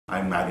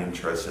I'm not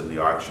interested in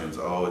the auctions.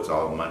 Oh, it's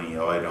all money.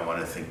 Oh, I don't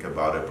want to think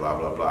about it, blah,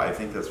 blah, blah. I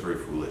think that's very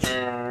foolish.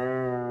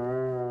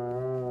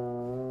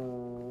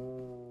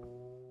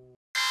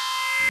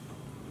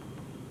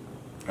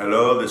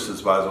 Hello, this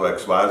is Vaso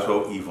X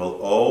Vaso, Evil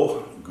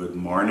O. Good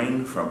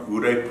morning from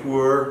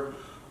Udaipur.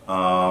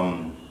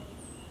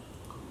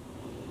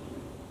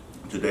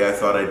 Today I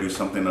thought I'd do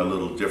something a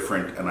little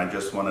different, and I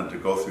just wanted to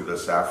go through the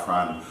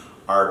Saffron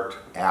art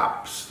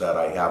apps that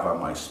I have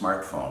on my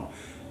smartphone.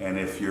 And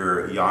if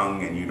you're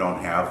young and you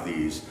don't have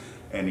these,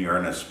 and you're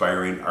an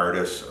aspiring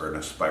artist or an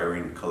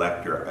aspiring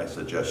collector, I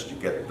suggest you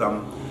get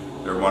them.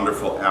 They're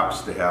wonderful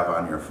apps to have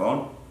on your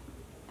phone.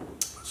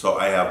 So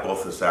I have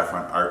both the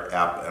Saffron Art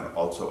app and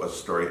also a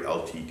Story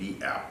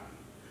Ltd app.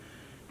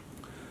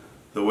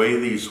 The way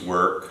these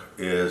work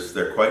is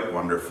they're quite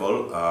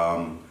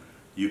wonderful.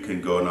 You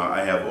can go now,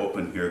 I have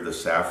open here the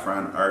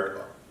Saffron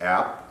Art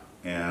app,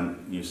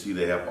 and you see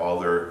they have all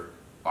their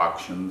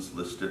auctions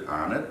listed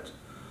on it.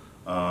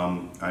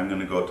 I'm going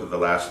to go to the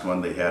last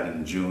one they had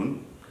in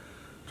June,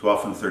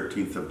 12th and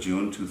 13th of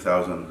June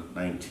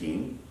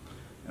 2019,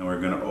 and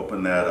we're going to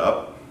open that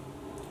up.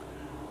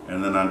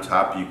 And then on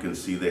top you can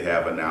see they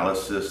have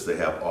analysis, they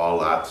have all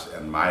lots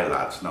and my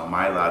lots. Now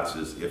my lots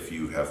is if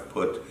you have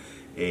put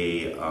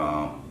a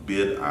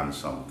bid on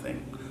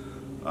something,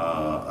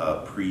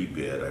 a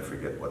pre-bid, I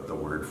forget what the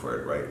word for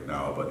it right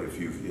now, but if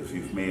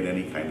you've made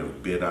any kind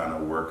of bid on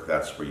a work,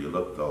 that's where you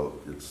look, though.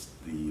 It's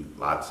the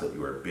lots that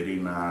you are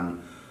bidding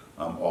on.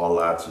 All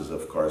lots is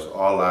of course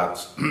all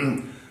lots,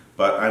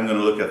 but I'm going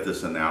to look at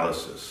this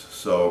analysis.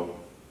 So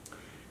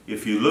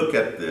if you look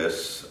at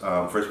this,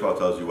 first of all it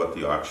tells you what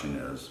the auction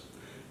is.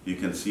 You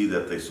can see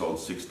that they sold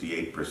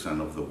 68%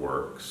 of the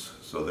works.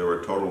 So there were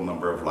a total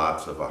number of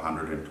lots of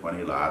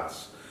 120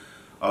 lots.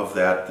 Of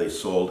that they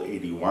sold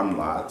 81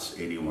 lots,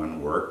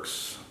 81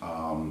 works.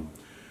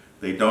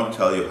 They don't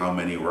tell you how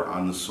many were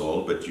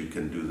unsold, but you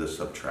can do the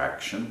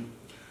subtraction.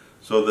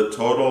 So the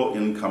total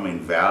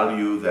incoming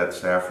value that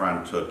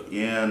Saffron took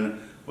in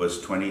was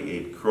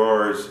 28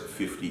 crores,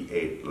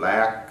 58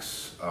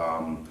 lakhs.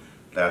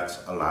 That's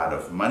a lot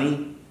of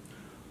money.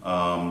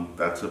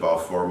 That's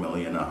about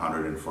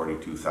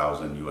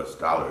 4,142,000 US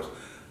dollars.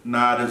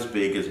 Not as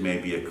big as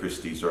maybe a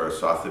Christie's or a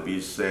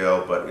Sotheby's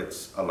sale, but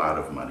it's a lot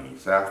of money.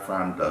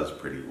 Saffron does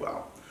pretty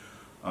well.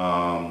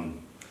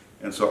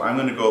 And so I'm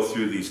going to go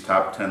through these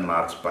top 10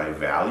 lots by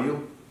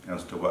value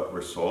as to what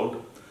were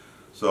sold.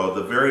 So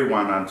the very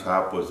one on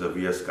top was a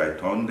Via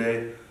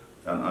Skaitonde,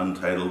 an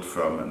untitled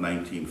from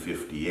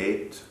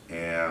 1958,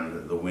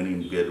 and the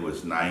winning bid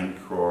was 9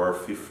 crore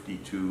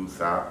 52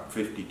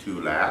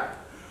 lakh.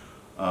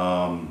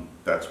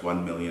 That's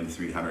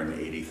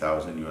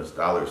 1,380,000 US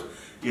dollars.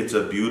 It's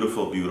a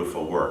beautiful,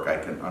 beautiful work. I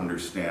can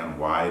understand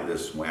why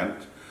this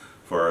went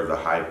for the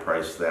high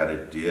price that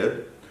it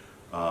did.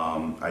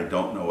 I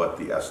don't know what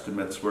the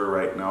estimates were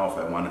right now. If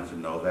I wanted to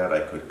know that, I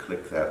could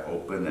click that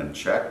open and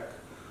check.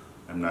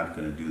 I'm not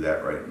going to do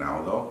that right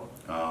now though.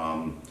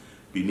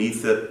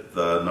 Beneath it,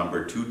 the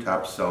number 2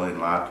 top selling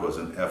lot was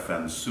an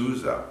FN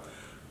Souza.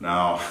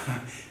 Now,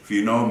 if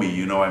you know me,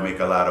 you know I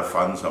make a lot of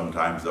fun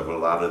sometimes of a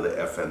lot of the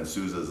FN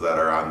Souzas that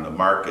are on the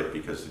market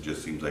because it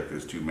just seems like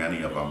there's too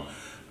many of them,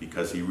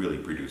 because he really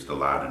produced a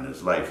lot in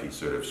his life. He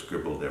sort of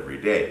scribbled every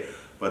day.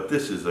 But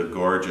this is a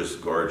gorgeous,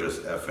 gorgeous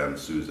FN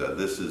Souza.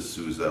 This is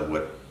Souza,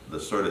 the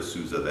sort of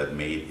Souza that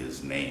made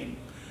his name.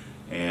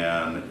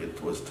 And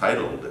it was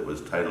titled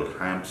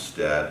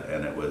Hampstead,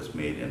 and it was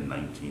made in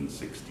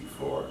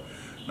 1964.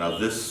 Now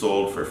this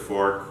sold for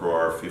 4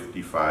 crore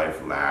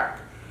 55 lakh.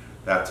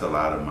 That's a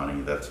lot of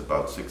money. That's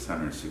about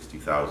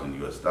 660,000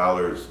 US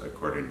dollars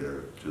according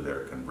to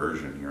their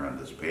conversion here on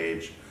this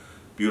page.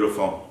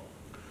 Beautiful.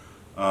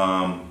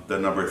 The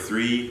number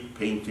 3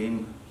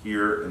 painting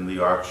here in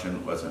the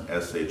auction was an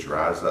S.H.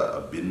 Raza,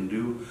 a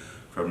Bindu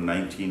from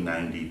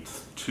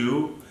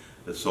 1992.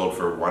 It sold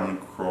for 1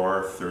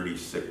 crore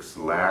 36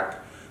 lakh.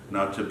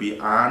 Now to be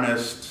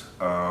honest,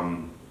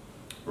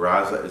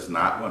 Raza is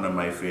not one of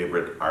my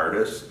favorite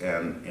artists,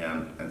 and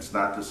it's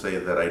not to say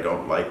that I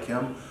don't like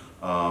him.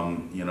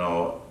 You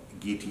know,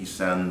 Giti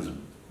Sen's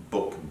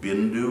book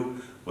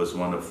Bindu was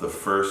one of the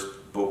first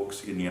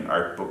books, Indian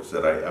art books,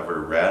 that I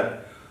ever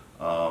read.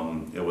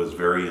 It was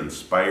very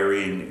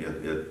inspiring.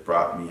 It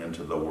brought me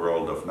into the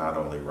world of not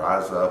only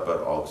Raza,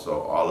 but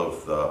also all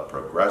of the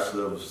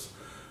progressives,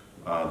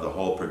 the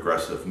whole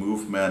progressive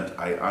movement.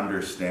 I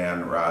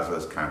understand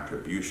Raza's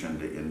contribution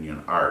to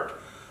Indian art.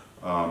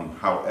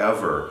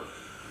 However,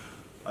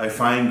 I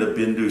find the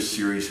Bindu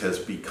series has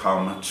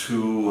become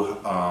too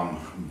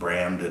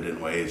branded in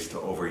ways, to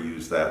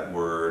overuse that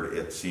word.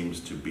 It seems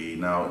to be,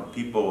 now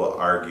people will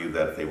argue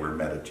that they were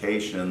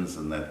meditations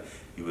and that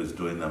he was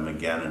doing them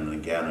again and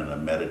again in a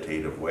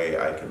meditative way.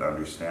 I can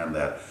understand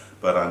that.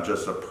 But on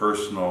just a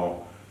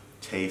personal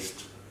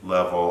taste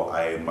level,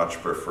 I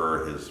much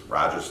prefer his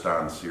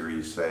Rajasthan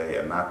series, say,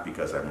 and not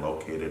because I'm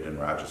located in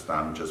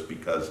Rajasthan, just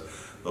because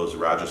those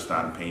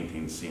Rajasthan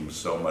paintings seem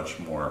so much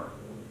more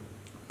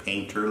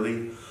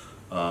painterly,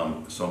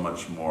 so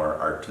much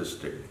more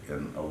artistic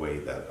in a way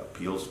that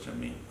appeals to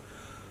me.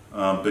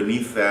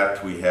 Beneath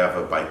that we have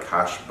a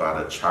Bikash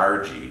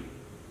Bhattacharjee,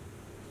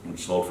 which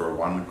sold for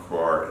 1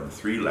 crore and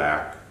 3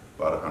 lakh,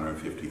 about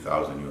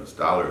 150,000 US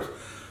dollars.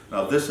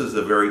 Now this is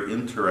a very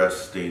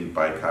interesting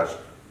Bikash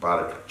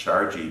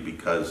Bhattacharjee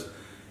because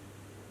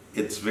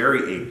it's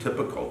very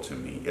atypical to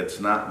me. It's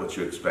not what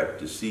you expect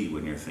to see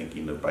when you're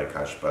thinking of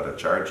Bikash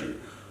Bhattacharjee.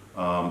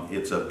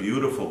 It's a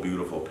beautiful,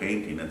 beautiful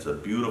painting. It's a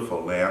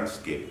beautiful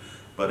landscape,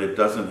 but it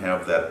doesn't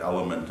have that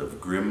element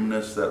of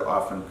grimness that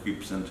often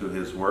creeps into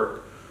his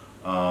work.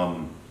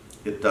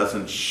 It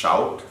doesn't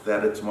shout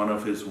that it's one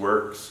of his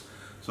works.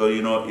 So,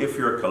 you know, if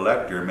you're a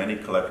collector, many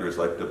collectors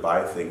like to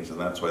buy things, and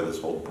that's why this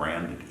whole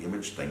branded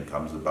image thing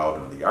comes about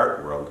in the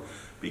art world,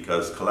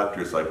 because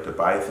collectors like to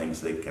buy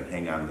things they can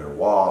hang on their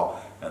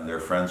wall, and their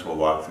friends will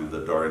walk through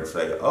the door and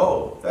say,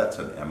 oh, that's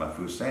an M.F.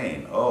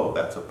 Hussein. Oh,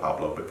 that's a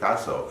Pablo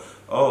Picasso.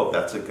 Oh,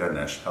 that's a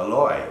Ganesh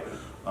Haloi.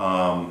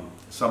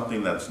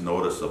 Something that's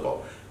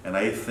noticeable. And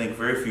I think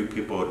very few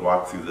people would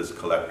walk through this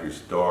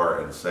collector's door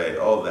and say,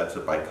 oh, that's a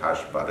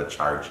Bikash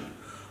Bhattacharjee.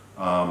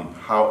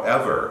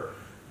 However,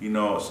 you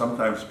know,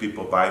 sometimes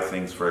people buy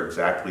things for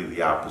exactly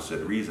the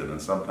opposite reason,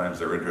 and sometimes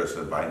they're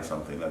interested in buying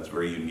something that's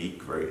very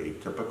unique, very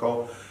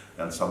atypical,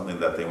 and something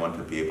that they want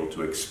to be able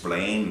to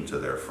explain to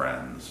their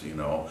friends, you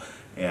know,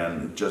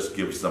 and it just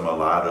gives them a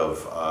lot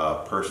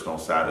of personal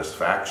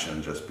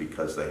satisfaction just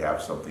because they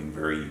have something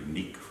very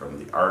unique from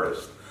the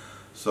artist.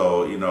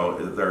 So, you know,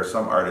 there are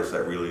some artists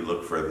that really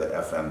look for the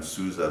F.N.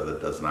 Souza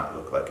that does not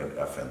look like an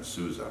F.N.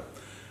 Souza,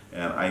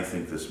 and I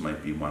think this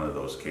might be one of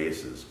those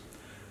cases.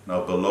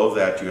 Now below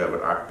that you have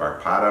an Akbar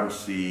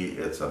Padamsee.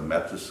 It's a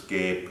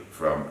Metascape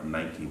from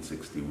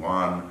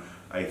 1961.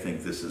 I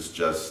think this is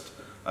just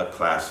a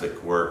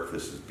classic work.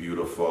 This is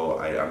beautiful.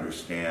 I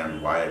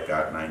understand why it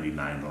got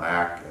 99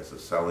 lakh as a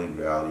selling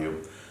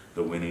value,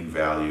 the winning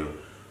value.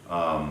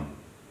 Now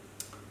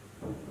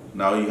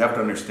you have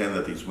to understand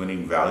that these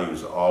winning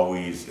values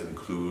always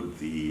include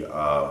the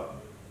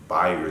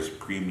buyer's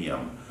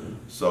premium.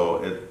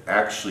 So it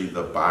actually,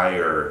 the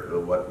buyer,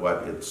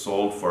 what it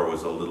sold for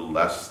was a little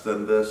less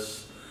than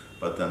this,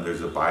 but then there's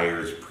a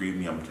buyer's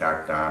premium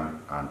tacked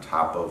on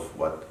top of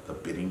what the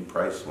bidding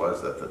price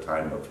was at the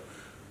time of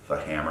the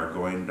hammer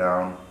going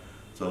down.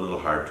 It's a little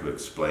hard to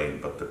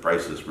explain, but the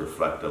prices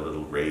reflect a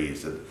little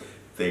raise.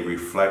 They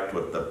reflect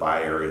what the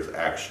buyer is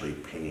actually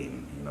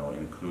paying, you know,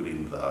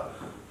 including the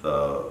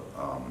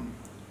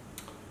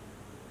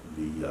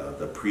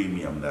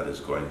premium that is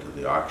going to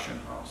the auction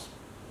house.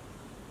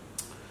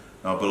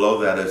 Now below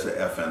that is a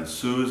F.N.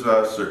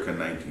 Souza, circa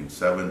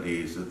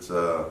 1970s. It's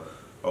a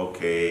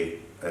okay,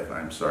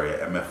 I'm sorry,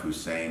 M.F.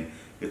 Hussein.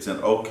 It's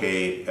an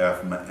okay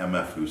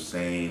M.F.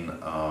 Hussein.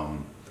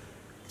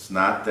 It's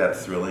not that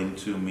thrilling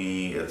to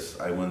me.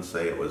 I wouldn't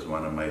say it was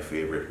one of my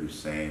favorite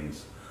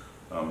Husseins.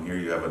 Here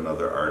you have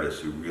another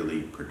artist who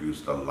really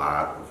produced a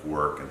lot of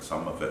work, and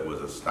some of it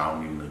was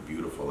astoundingly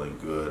beautiful and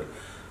good,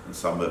 and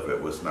some of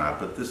it was not.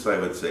 But this I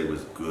would say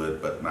was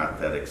good, but not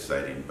that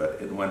exciting.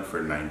 But it went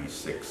for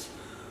 96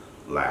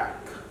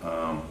 lakh.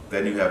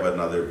 Then you have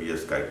another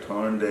V.S.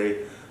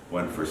 Gaitonde,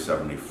 went for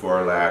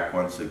 74 lakh.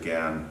 Once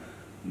again,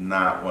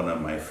 not one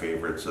of my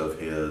favorites of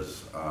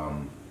his,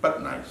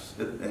 but nice.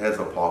 It has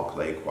a Paul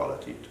Klee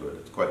quality to it.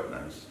 It's quite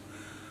nice.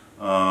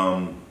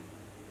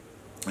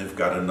 We've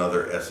got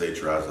another S.H.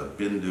 Raza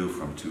Bindu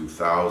from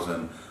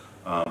 2000.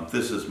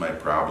 This is my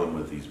problem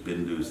with these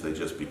Bindus. They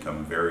just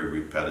become very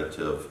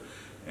repetitive,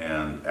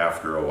 and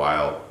after a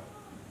while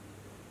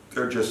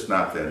they're just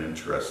not that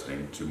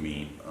interesting to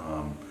me.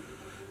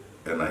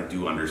 And I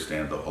do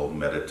understand the whole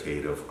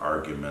meditative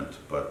argument,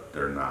 but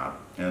they're not.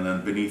 And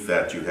then beneath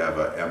that you have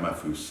a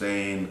M.F.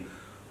 Hussein,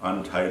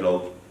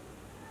 untitled.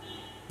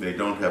 They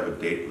don't have a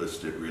date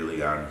listed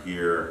really on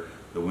here.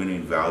 The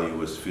winning value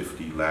was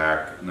 50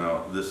 lakh.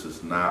 Now, this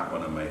is not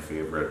one of my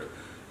favorite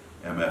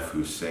M.F.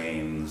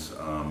 Husseins,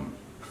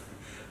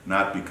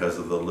 not because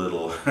of the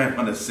little, I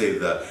want to say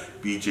the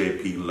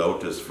BJP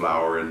lotus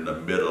flower in the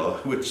middle,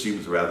 which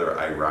seems rather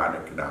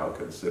ironic now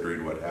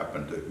considering what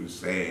happened to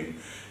Hussein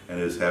and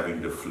his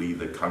having to flee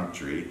the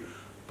country.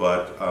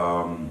 But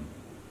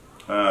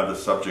the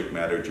subject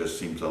matter just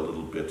seems a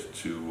little bit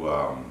too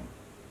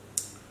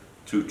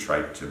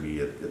trite to me.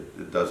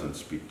 It doesn't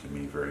speak to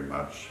me very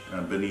much.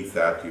 And beneath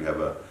that you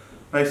have a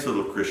nice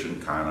little Krishan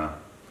Khanna.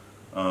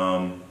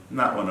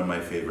 Not one of my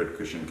favorite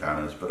Krishan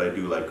Khannas, but I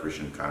do like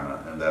Krishan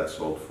Khanna, and that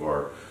sold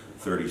for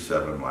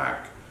 37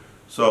 lakh.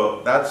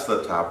 So that's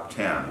the top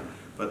 10.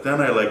 But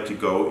then I like to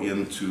go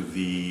into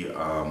the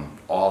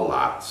all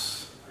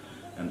lots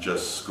and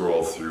just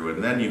scroll through,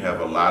 and then you have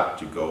a lot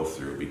to go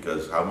through,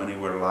 because how many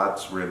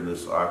lots were in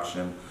this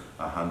auction?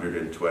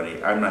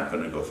 120. I'm not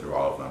going to go through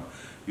all of them.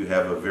 You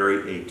have a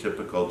very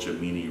atypical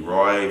Jamini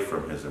Roy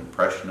from his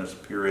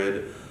Impressionist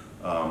period.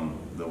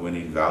 The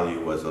winning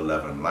value was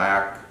 11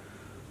 lakh.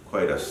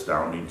 Quite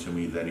astounding to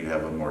me. Then you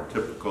have a more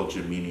typical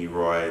Jamini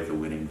Roy. The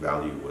winning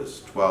value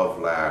was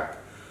 12 lakh.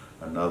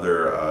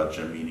 Another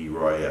Jamini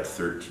Roy at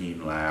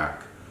 13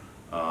 lakh.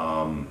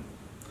 A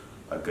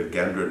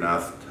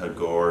Gagendranath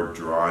Tagore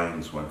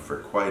drawings went for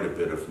quite a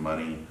bit of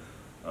money.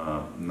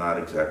 Not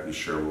exactly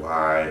sure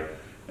why.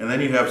 And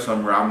then you have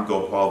some Ram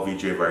Gopal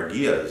Vijay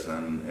Varghese,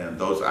 and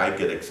those I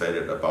get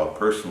excited about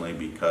personally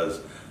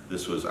because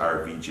this was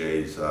R.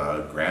 Vijay's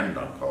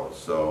granduncle.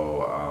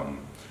 So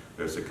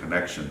there's a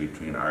connection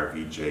between R.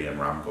 Vijay and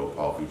Ram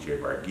Gopal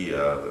Vijay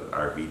Varghese.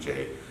 R.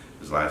 Vijay,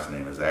 his last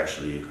name is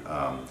actually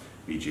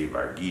Vijay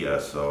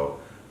Varghese. So,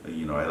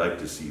 you know, I like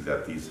to see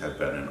that these have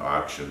been in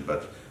auction,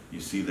 but you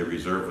see the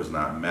reserve was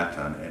not met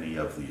on any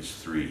of these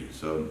three.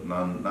 So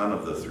none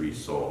of the three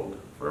sold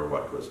for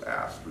what was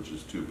asked, which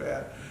is too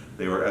bad.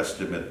 They were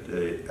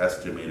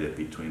estimated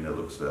between, it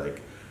looks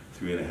like,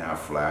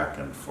 3.5 lakh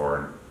and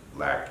 4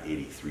 lakh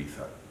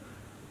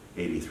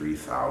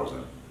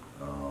 83,000.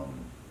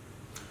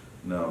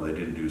 No, they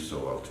didn't do so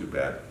well, too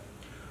bad.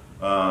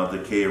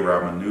 The K.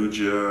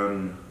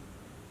 Ramanujan,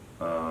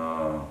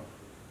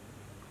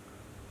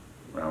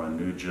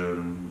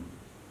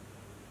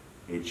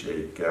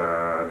 H.A.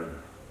 God,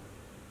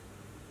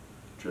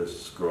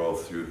 just scroll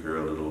through here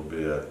a little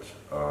bit.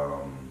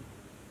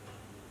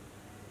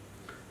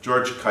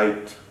 George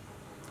Kite,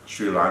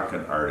 Sri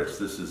Lankan artist.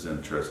 This is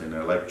interesting.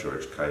 I like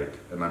George Kite,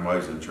 and I'm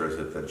always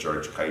interested that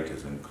George Kite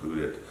is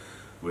included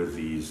with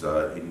these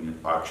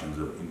auctions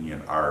of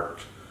Indian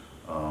art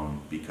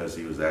because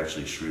he was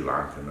actually Sri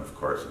Lankan, of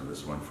course, and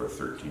this one for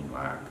 13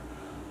 lakh.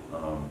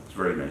 It's a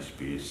very nice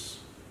piece.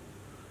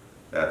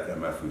 That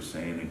M.F.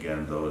 Hussain,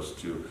 again, those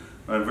two.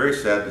 I'm very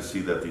sad to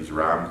see that these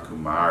Ram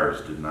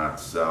Kumars did not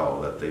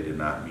sell, that they did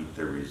not meet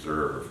their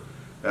reserve.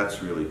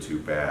 That's really too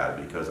bad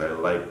because I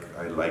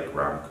like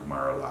Ram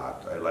Kumar a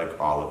lot. I like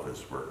all of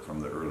his work from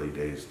the early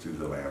days through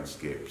the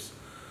landscapes.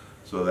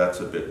 So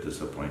that's a bit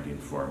disappointing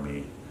for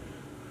me.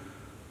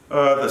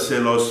 The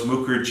Selos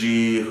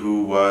Mukherjee,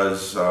 who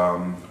was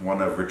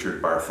one of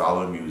Richard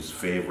Bartholomew's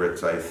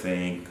favorites, I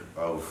think,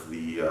 of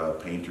the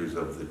painters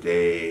of the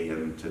day,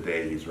 and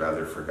today he's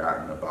rather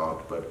forgotten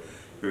about, but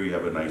here you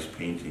have a nice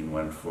painting,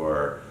 went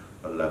for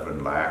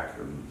 11 lakh,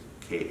 and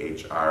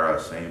K.H. Ara,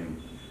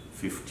 same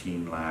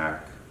 15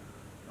 lakh.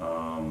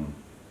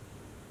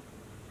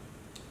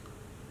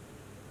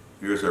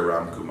 Here's a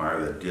Ram Kumar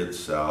that did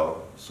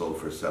sell, sold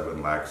for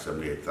 7 lakh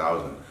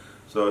 78,000.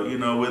 So, you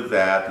know, with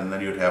that, and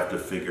then you'd have to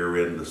figure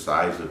in the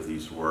size of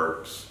these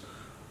works,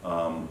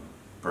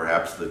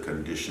 perhaps the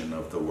condition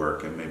of the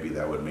work, and maybe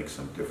that would make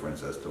some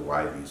difference as to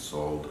why these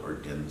sold or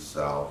didn't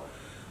sell.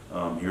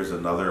 Here's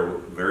another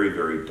very,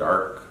 very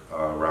dark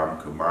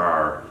Ram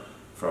Kumar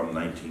from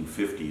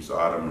 1950s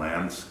Autumn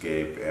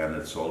Landscape, and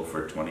it sold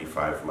for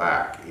 25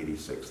 lakh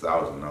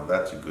 86,000. Now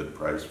that's a good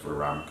price for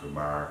Ram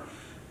Kumar,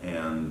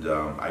 and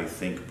I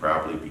think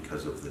probably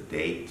because of the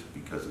date,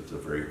 because it's a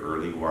very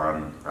early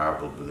one,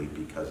 probably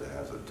because it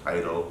has a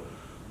title.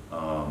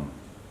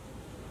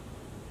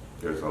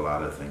 There's a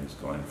lot of things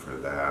going for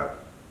that.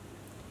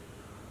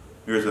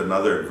 Here's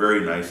another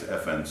very nice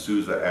F.N.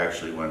 Souza,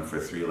 actually went for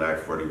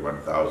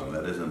 3,41,000.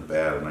 That isn't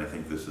bad, and I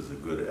think this is a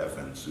good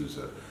F.N.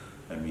 Souza.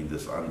 I mean,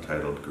 this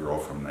Untitled Girl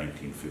from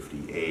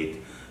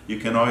 1958. You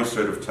can always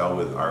sort of tell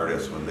with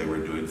artists when they were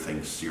doing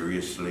things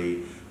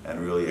seriously and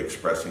really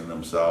expressing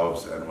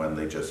themselves, and when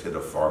they just hit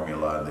a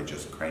formula and they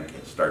just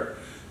start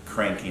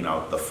cranking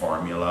out the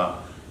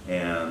formula.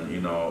 And,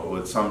 you know,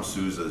 with some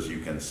Souzas you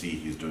can see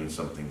he's doing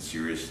something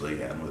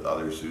seriously, and with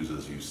other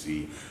Souzas you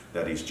see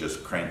that he's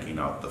just cranking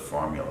out the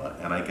formula.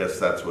 And I guess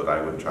that's what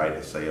I would try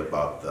to say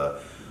about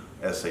the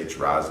S.H.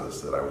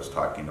 Razas that I was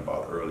talking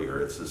about earlier.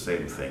 It's the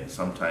same thing.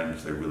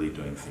 Sometimes they're really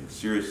doing things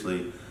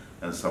seriously,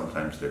 and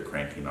sometimes they're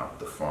cranking out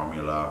the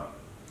formula.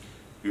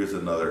 Here's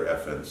another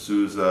F.N.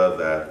 Souza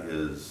that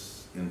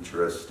is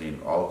interesting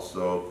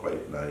also,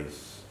 quite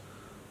nice.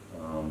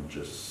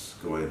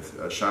 Just going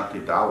through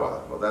Shanti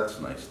Dawa. Well, that's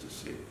nice to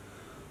see.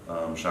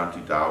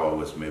 Shanti Dawa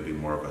was maybe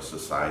more of a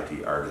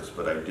society artist,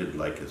 but I did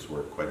like his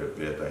work quite a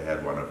bit. I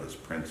had one of his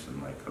prints in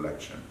my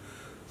collection.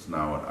 It's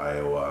now in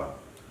Iowa.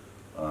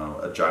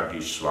 A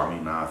Jagdish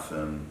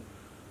Swaminathan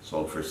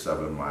sold for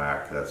 7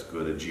 lakh. That's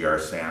good. A G.R.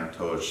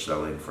 Santosh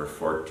selling for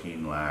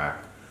 14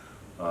 lakh.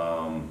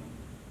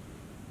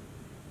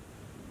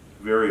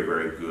 Very,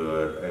 very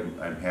good.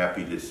 I'm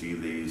happy to see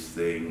these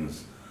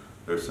things.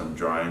 There's some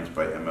drawings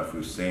by M.F.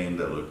 Hussain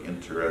that look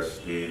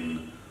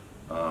interesting.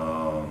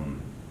 I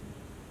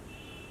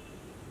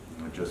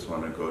just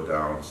want to go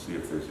down and see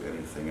if there's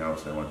anything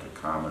else I want to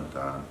comment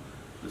on.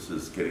 This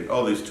is getting,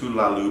 oh, these two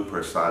Lalu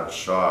Prasad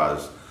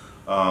Shahs.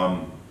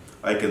 I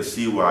can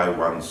see why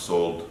one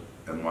sold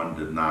and one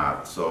did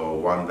not. So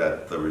one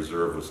that the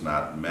reserve was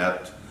not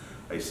met,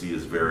 I see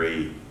is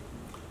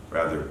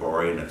rather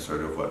boring. It's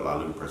sort of what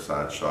Lalu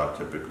Prasad Shah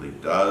typically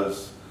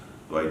does.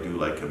 Though I do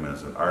like him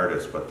as an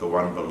artist, but the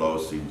one below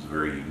seems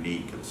very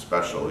unique and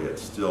special. It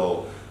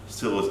still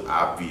is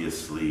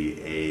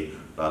obviously a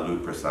Lalu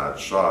Prasad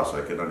Shah, so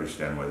I can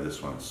understand why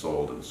this one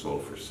sold and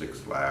sold for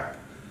 6 lakh.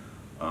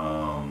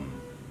 Manji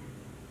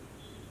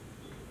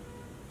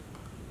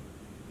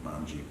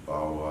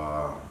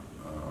Bawa,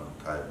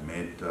 Taib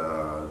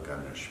Mehta,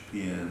 Ganesh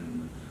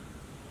Pin,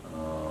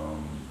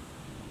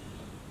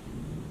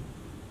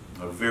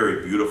 a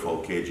very beautiful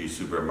K.G.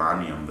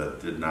 Subramaniam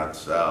that did not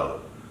sell.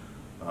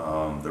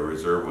 The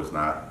reserve was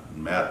not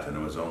met, and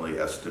it was only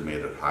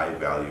estimated high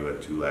value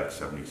at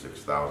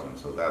 $276,000,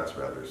 so that's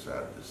rather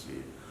sad to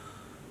see.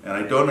 And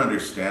I don't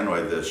understand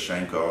why this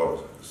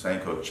Sanko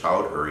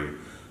Chowdhury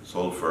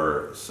sold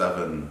for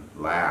 7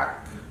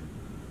 lakh,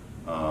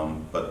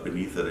 but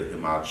beneath it a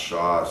Himmat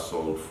Shah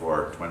sold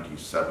for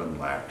 27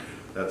 lakh.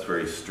 That's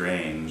very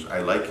strange.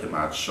 I like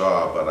Himmat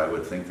Shah, but I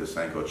would think the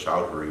Sanko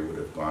Chowdhury would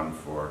have gone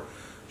for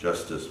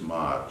just as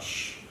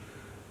much.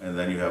 And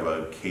then you have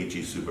a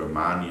KG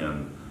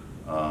Subramanian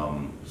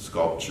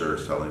sculpture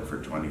selling for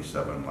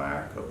 27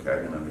 lakh. Okay,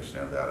 I can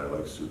understand that. I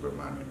like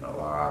Subramanian a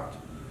lot.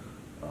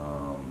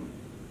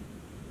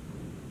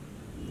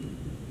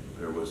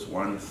 There was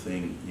one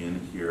thing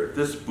in here.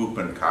 This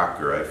Bhupen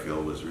Kakar I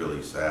feel was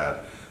really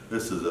sad.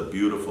 This is a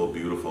beautiful,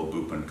 beautiful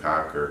Bhupen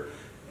Kakar,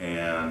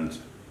 and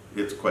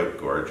it's quite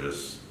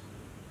gorgeous.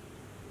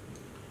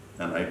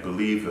 And I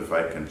believe, if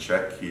I can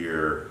check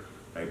here,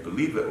 I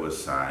believe it was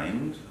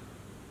signed.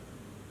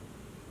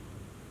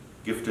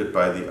 Gifted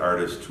by the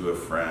artist to a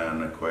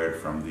friend, acquired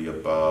from the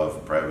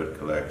above, private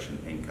collection,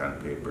 ink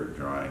on paper,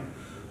 drawing.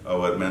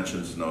 Oh, it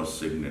mentions no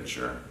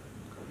signature.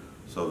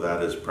 So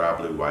that is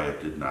probably why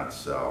it did not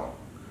sell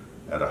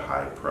at a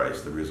high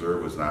price. The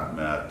reserve was not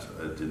met.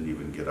 It didn't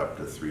even get up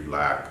to 3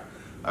 lakh.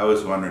 I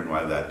was wondering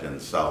why that didn't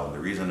sell. And the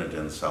reason it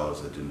didn't sell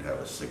is it didn't have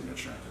a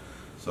signature.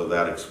 So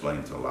that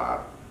explains a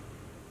lot.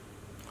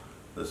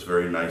 This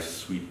very nice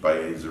suite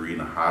by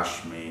Zarina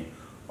Hashmi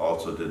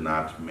also did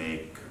not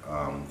make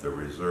the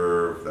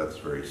reserve. That's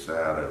very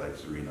sad. I like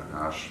Zarina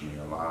Hashmi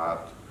a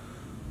lot.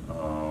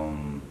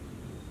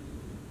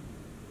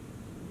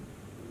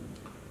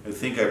 I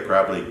think I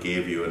probably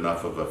gave you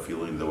enough of a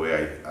feeling the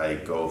way I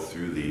go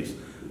through these.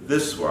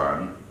 This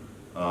one,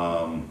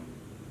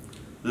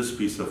 this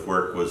piece of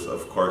work was,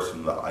 of course,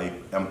 in the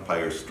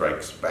Empire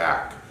Strikes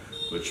Back,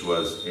 which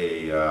was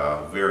a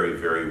very,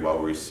 very well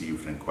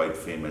received and quite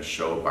famous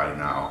show by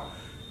now.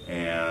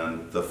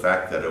 And the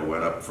fact that it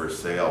went up for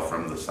sale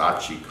from the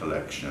Saatchi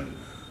collection,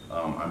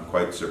 I'm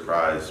quite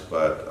surprised,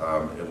 but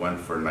it went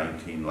for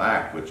 19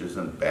 lakh, which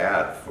isn't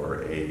bad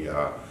for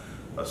a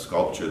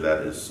sculpture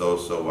that is so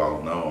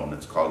well known.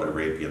 It's called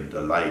Arabian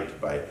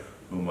Delight by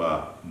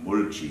Huma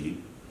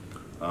Mulji.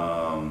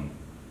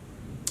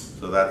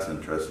 So that's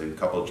interesting. A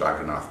couple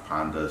Jagannath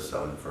Pandas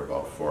selling for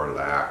about 4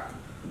 lakh.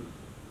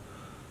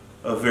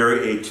 A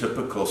very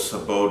atypical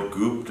Subodh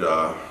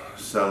Gupta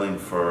selling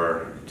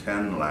for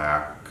 10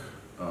 lakh.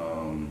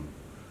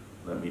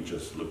 Let me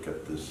just look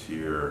at this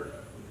here.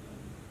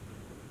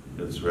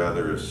 It's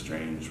rather a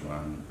strange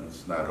one.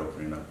 It's not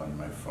opening up on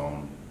my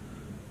phone.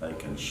 I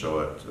can show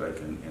it.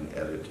 In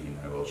editing,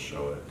 I will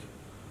show it.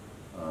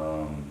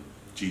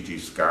 Gigi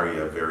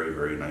Scaria, very,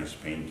 very nice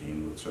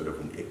painting with sort of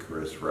an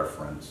Icarus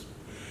reference.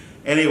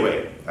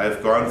 Anyway,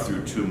 I've gone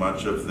through too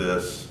much of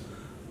this,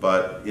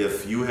 but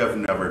if you have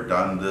never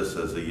done this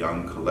as a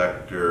young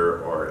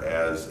collector or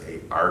as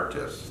an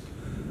artist,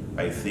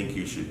 I think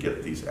you should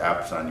get these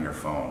apps on your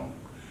phone,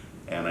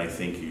 and I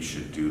think you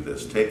should do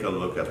this. Take a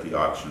look at the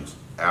auctions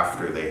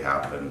after they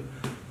happen.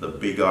 The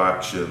big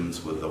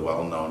auctions with the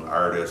well-known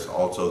artists,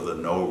 also the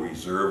no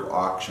reserve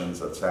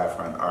auctions at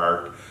Saffron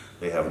Art.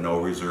 They have no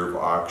reserve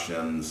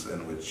auctions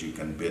in which you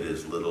can bid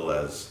as little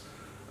as,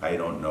 I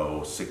don't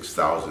know,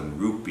 6,000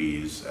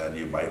 rupees, and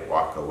you might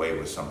walk away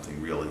with something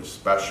really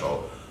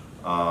special.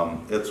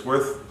 It's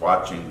worth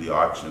watching the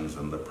auctions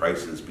and the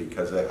prices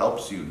because it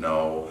helps you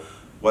know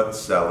what's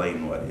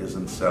selling, what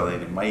isn't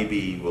selling. It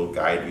maybe will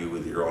guide you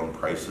with your own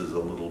prices a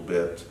little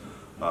bit.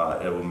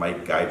 It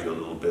might guide you a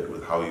little bit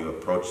with how you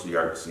approach the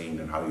art scene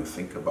and how you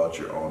think about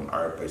your own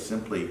art by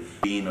simply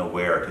being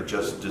aware. To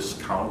just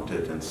discount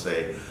it and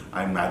say,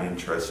 I'm not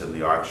interested in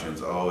the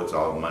auctions, oh, it's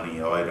all money,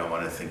 oh, I don't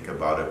want to think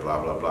about it,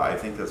 blah, blah, blah. I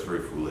think that's very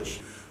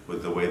foolish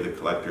with the way the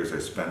collectors are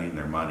spending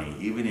their money.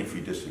 Even if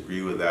you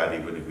disagree with that,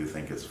 even if you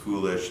think it's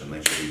foolish and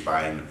they should be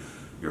buying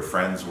your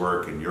friend's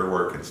work and your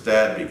work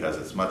instead because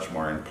it's much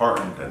more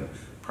important and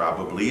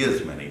probably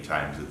is many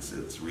times.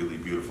 It's really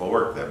beautiful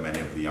work that many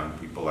of the young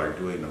people are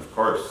doing, of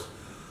course.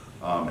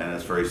 And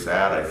it's very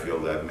sad, I feel,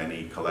 that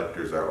many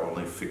collectors are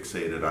only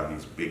fixated on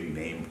these big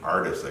name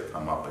artists that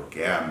come up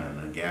again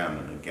and again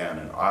and again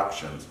in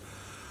auctions.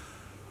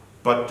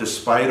 But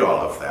despite all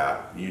of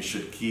that, you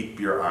should keep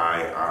your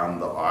eye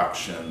on the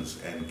auctions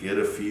and get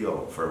a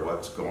feel for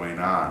what's going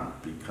on,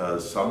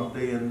 because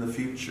someday in the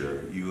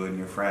future, you and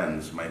your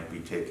friends might be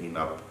taking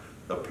up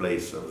the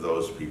place of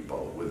those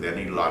people. With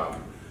any luck,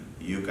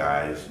 you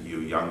guys,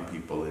 you young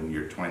people in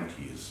your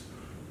 20s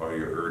or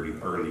your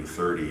early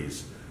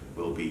 30s,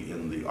 will be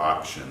in the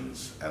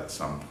auctions at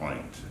some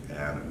point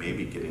and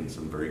maybe getting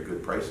some very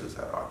good prices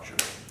at auction.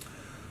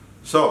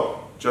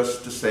 So,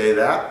 just to say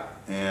that,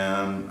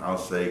 and I'll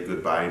say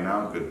goodbye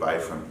now. Goodbye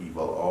from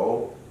Evil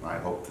O. I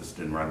hope this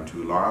didn't run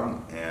too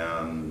long,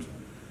 and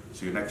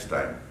see you next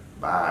time.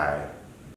 Bye.